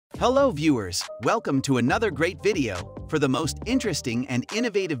Hello viewers, welcome to another great video for the most interesting and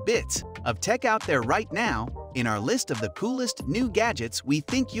innovative bits of tech out there right now in our list of the coolest new gadgets we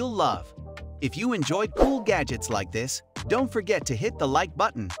think you'll love. If you enjoyed cool gadgets like this, don't forget to hit the like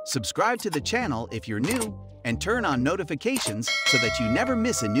button, subscribe to the channel if you're new, and turn on notifications so that you never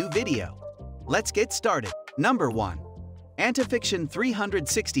miss a new video. Let's get started. Number 1. Antifiction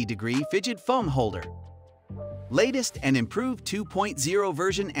 360-degree Fidget Phone Holder. Latest and improved 2.0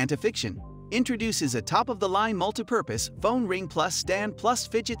 version Antifiction introduces a top-of-the-line multipurpose phone ring plus stand plus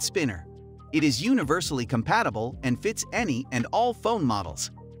fidget spinner. It is universally compatible and fits any and all phone models.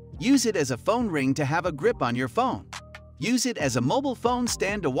 Use it as a phone ring to have a grip on your phone. Use it as a mobile phone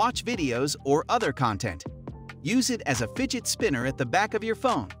stand to watch videos or other content. Use it as a fidget spinner at the back of your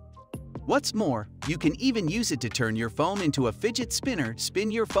phone. What's more, you can even use it to turn your phone into a fidget spinner,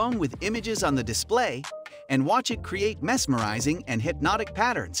 spin your phone with images on the display, and watch it create mesmerizing and hypnotic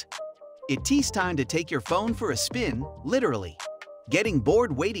patterns. It's time to take your phone for a spin, literally. Getting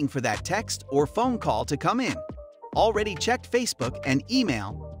bored waiting for that text or phone call to come in? Already checked Facebook and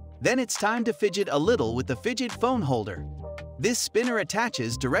email? Then it's time to fidget a little with the Fidget Phone Holder. This spinner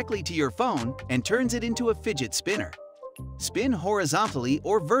attaches directly to your phone and turns it into a fidget spinner. Spin horizontally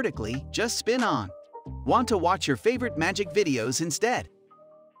or vertically, just spin on. Want to watch your favorite magic videos instead?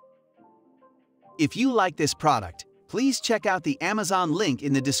 If you like this product, please check out the Amazon link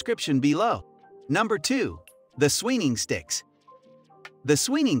in the description below. Number 2. The Swinging Sticks. The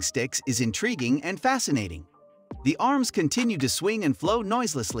Swinging Sticks is intriguing and fascinating. The arms continue to swing and flow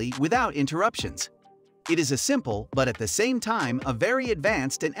noiselessly without interruptions. It is a simple, but at the same time a very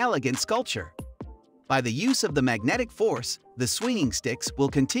advanced and elegant sculpture. By the use of the magnetic force, the swinging sticks will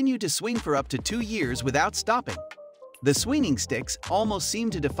continue to swing for up to 2 years without stopping. The swinging sticks almost seem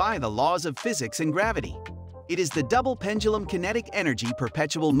to defy the laws of physics and gravity. It is the double pendulum kinetic energy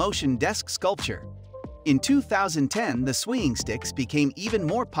perpetual motion desk sculpture. In 2010, the swinging sticks became even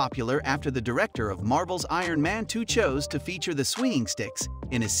more popular after the director of Marvel's Iron Man 2 chose to feature the swinging sticks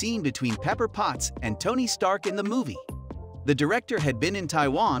in a scene between Pepper Potts and Tony Stark in the movie. The director had been in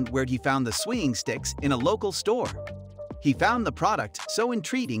Taiwan where he found the swinging sticks in a local store. He found the product so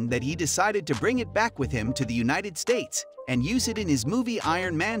intriguing that he decided to bring it back with him to the United States and use it in his movie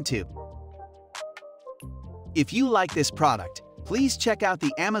Iron Man 2. If you like this product, please check out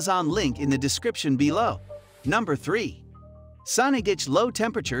the Amazon link in the description below. Number 3. Sunnytech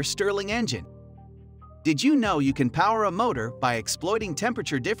Low-Temperature Stirling Engine. Did you know you can power a motor by exploiting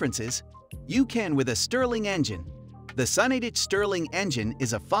temperature differences? You can with a Stirling engine. The Sunnytech Stirling engine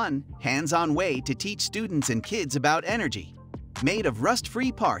is a fun, hands-on way to teach students and kids about energy. Made of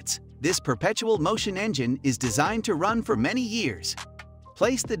rust-free parts, this perpetual motion engine is designed to run for many years.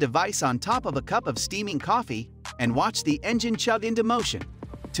 Place the device on top of a cup of steaming coffee and watch the engine chug into motion.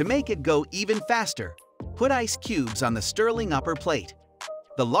 To make it go even faster, put ice cubes on the Stirling upper plate.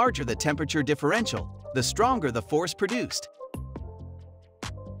 The larger the temperature differential, the stronger the force produced.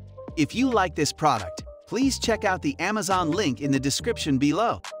 If you like this product, please check out the Amazon link in the description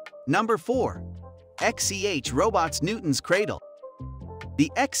below. Number 4. XCH Robots Newton's Cradle. The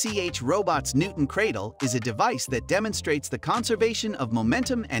XCH Robots Newton Cradle is a device that demonstrates the conservation of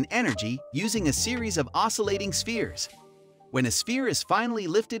momentum and energy using a series of oscillating spheres. When a sphere is finally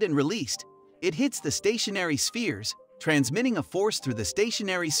lifted and released, it hits the stationary spheres, transmitting a force through the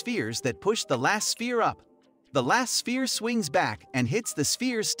stationary spheres that push the last sphere up. The last sphere swings back and hits the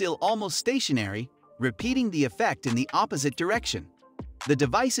spheres still almost stationary, repeating the effect in the opposite direction. The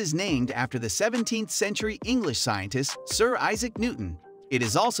device is named after the 17th century English scientist Sir Isaac Newton. It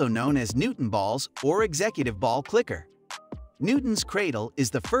is also known as Newton balls or executive ball clicker. Newton's Cradle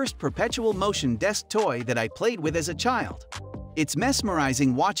is the first perpetual motion desk toy that I played with as a child. It's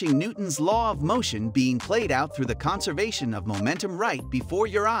mesmerizing watching Newton's law of motion being played out through the conservation of momentum right before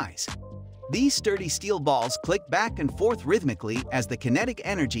your eyes. These sturdy steel balls click back and forth rhythmically as the kinetic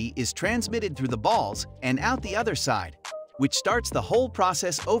energy is transmitted through the balls and out the other side, which starts the whole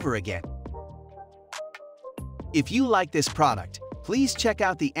process over again. If you like this product, please check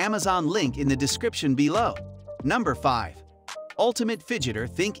out the Amazon link in the description below. Number 5. Ultimate Fidgeter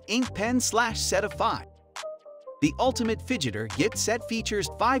Think Ink Pen / Set of 5. The Ultimate Fidgeter gift set features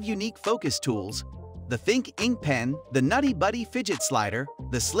 5 unique focus tools: the Think Ink Pen, the Nutty Buddy Fidget Slider,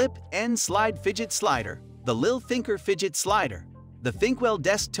 the Slip End Slide Fidget Slider, the Lil Thinker Fidget Slider, the Thinkwell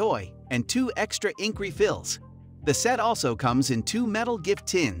Desk Toy, and 2 extra ink refills. The set also comes in 2 metal gift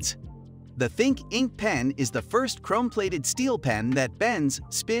tins. The Think Ink Pen is the first chrome-plated steel pen that bends,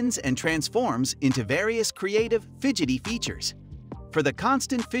 spins, and transforms into various creative, fidgety features. For the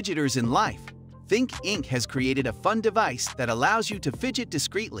constant fidgeters in life, Think Inc. has created a fun device that allows you to fidget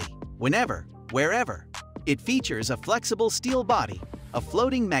discreetly, whenever, wherever. It features a flexible steel body, a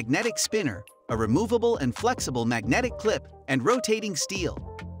floating magnetic spinner, a removable and flexible magnetic clip, and rotating steel.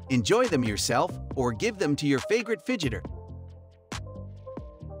 Enjoy them yourself or give them to your favorite fidgeter.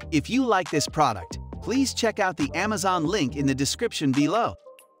 If you like this product, please check out the Amazon link in the description below.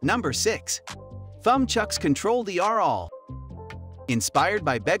 Number 6. Thumb Chucks Control the All. Inspired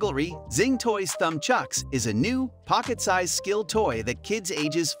by Begglery, Zing Toys Thumb Chucks is a new, pocket-sized skill toy that kids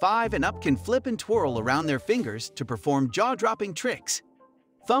ages 5 and up can flip and twirl around their fingers to perform jaw-dropping tricks.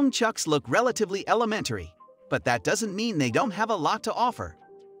 Thumb Chucks look relatively elementary, but that doesn't mean they don't have a lot to offer.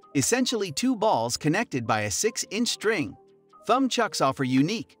 Essentially 2 balls connected by a 6-inch string, Thumb Chucks offer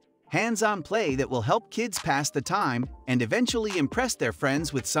unique, hands-on play that will help kids pass the time and eventually impress their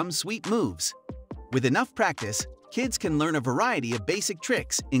friends with some sweet moves. With enough practice, kids can learn a variety of basic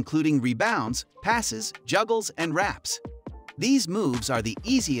tricks, including rebounds, passes, juggles, and wraps. These moves are the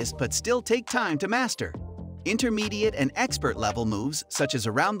easiest but still take time to master. Intermediate and expert level moves such as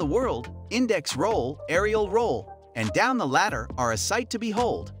around the world, index roll, aerial roll, and down the ladder are a sight to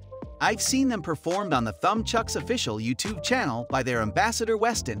behold. I've seen them performed on the Thumb Chucks official YouTube channel by their ambassador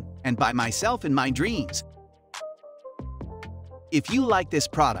Weston and by myself in my dreams. If you like this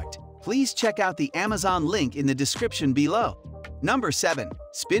product, please check out the Amazon link in the description below. Number 7.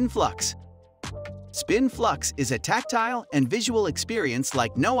 Spin FLUX. Spin FLUX is a tactile and visual experience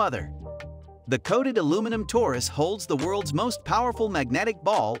like no other. The coated aluminum torus holds the world's most powerful magnetic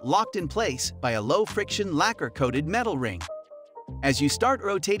ball locked in place by a low-friction lacquer-coated metal ring. As you start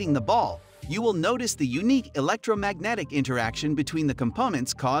rotating the ball, you will notice the unique electromagnetic interaction between the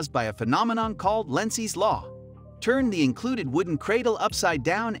components caused by a phenomenon called Lenz's law. Turn the included wooden cradle upside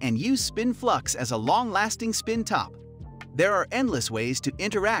down and use Spin FLUX as a long-lasting spin top. There are endless ways to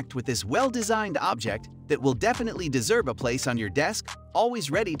interact with this well-designed object that will definitely deserve a place on your desk, always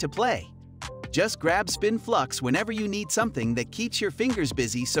ready to play. Just grab Spin FLUX whenever you need something that keeps your fingers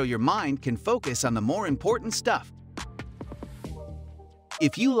busy so your mind can focus on the more important stuff.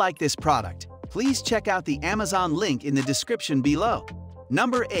 If you like this product, please check out the Amazon link in the description below.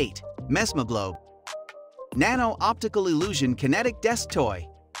 Number 8. MEZMOGLOBE. Nano Optical Illusion Kinetic Desk Toy.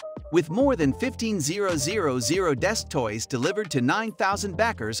 With more than 15,000 desk toys delivered to 9,000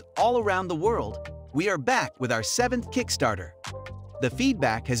 backers all around the world, we are back with our 7th Kickstarter. The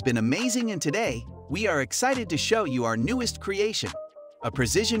feedback has been amazing and today, we are excited to show you our newest creation, a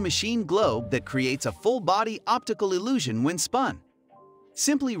precision machine globe that creates a full-body optical illusion when spun.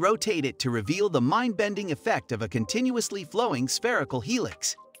 Simply rotate it to reveal the mind-bending effect of a continuously flowing spherical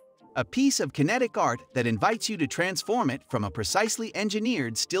helix. A piece of kinetic art that invites you to transform it from a precisely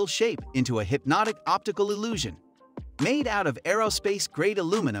engineered still shape into a hypnotic optical illusion. Made out of aerospace-grade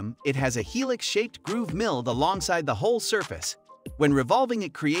aluminum, it has a helix-shaped groove milled alongside the whole surface. When revolving,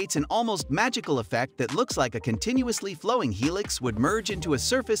 it creates an almost magical effect that looks like a continuously flowing helix would merge into a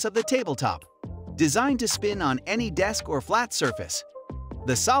surface of the tabletop. Designed to spin on any desk or flat surface,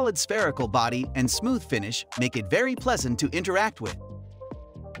 the solid spherical body and smooth finish make it very pleasant to interact with.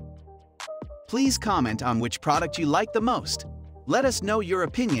 Please comment on which product you like the most. Let us know your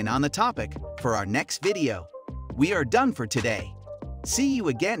opinion on the topic for our next video. We are done for today. See you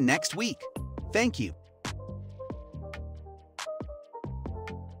again next week. Thank you.